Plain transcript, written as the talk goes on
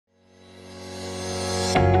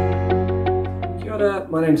Kia ora,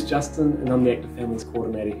 my name's Justin and I'm the Active Families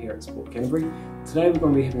Coordinator here at Sport Canterbury. Today we're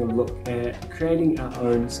going to be having a look at creating our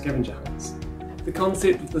own scavenger hunts. The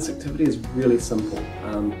concept of this activity is really simple.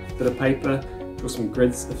 Bit of paper, draw some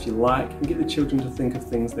grids if you like, and get the children to think of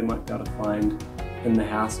things they might be able to find in the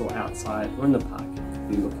house or outside or in the park. You could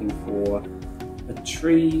be looking for a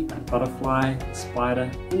tree, a butterfly, a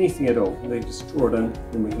spider, anything at all. They just draw it in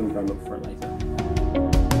and we can go and look for it later.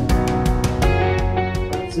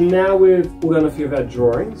 So now we've all done a few of our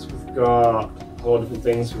drawings. We've got a lot of different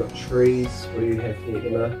things. We've got trees. What do you have here,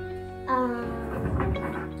 Emma?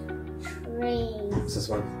 Trees. What's this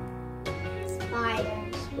one? Spider.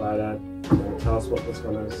 Spider. Tell us what this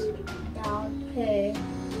one is. Dog poo.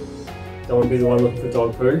 Don't want to be the one looking for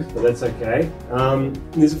dog poo, but that's okay.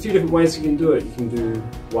 There's a few different ways you can do it. You can do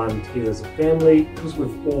one together as a family. Because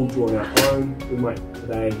we've all drawn our own, we might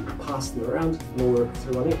today pass them around and we'll work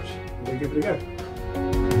through one each. We'll give it a go.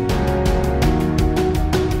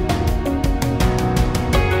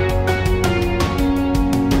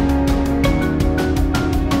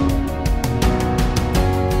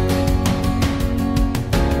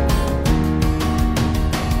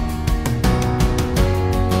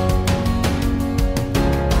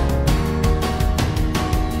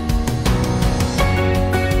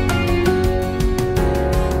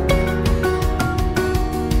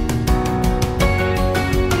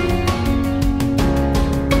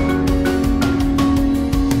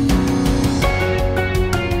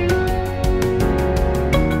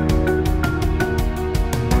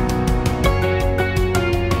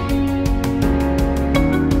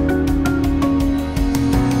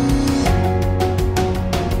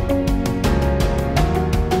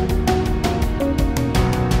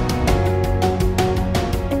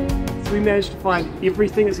 We managed to find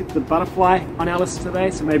everything except the butterfly on our list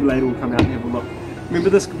today, so maybe later we'll come out and have a look. Remember,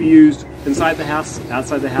 this could be used inside the house,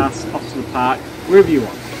 outside the house, off to the park, wherever you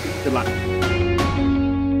want. Good luck.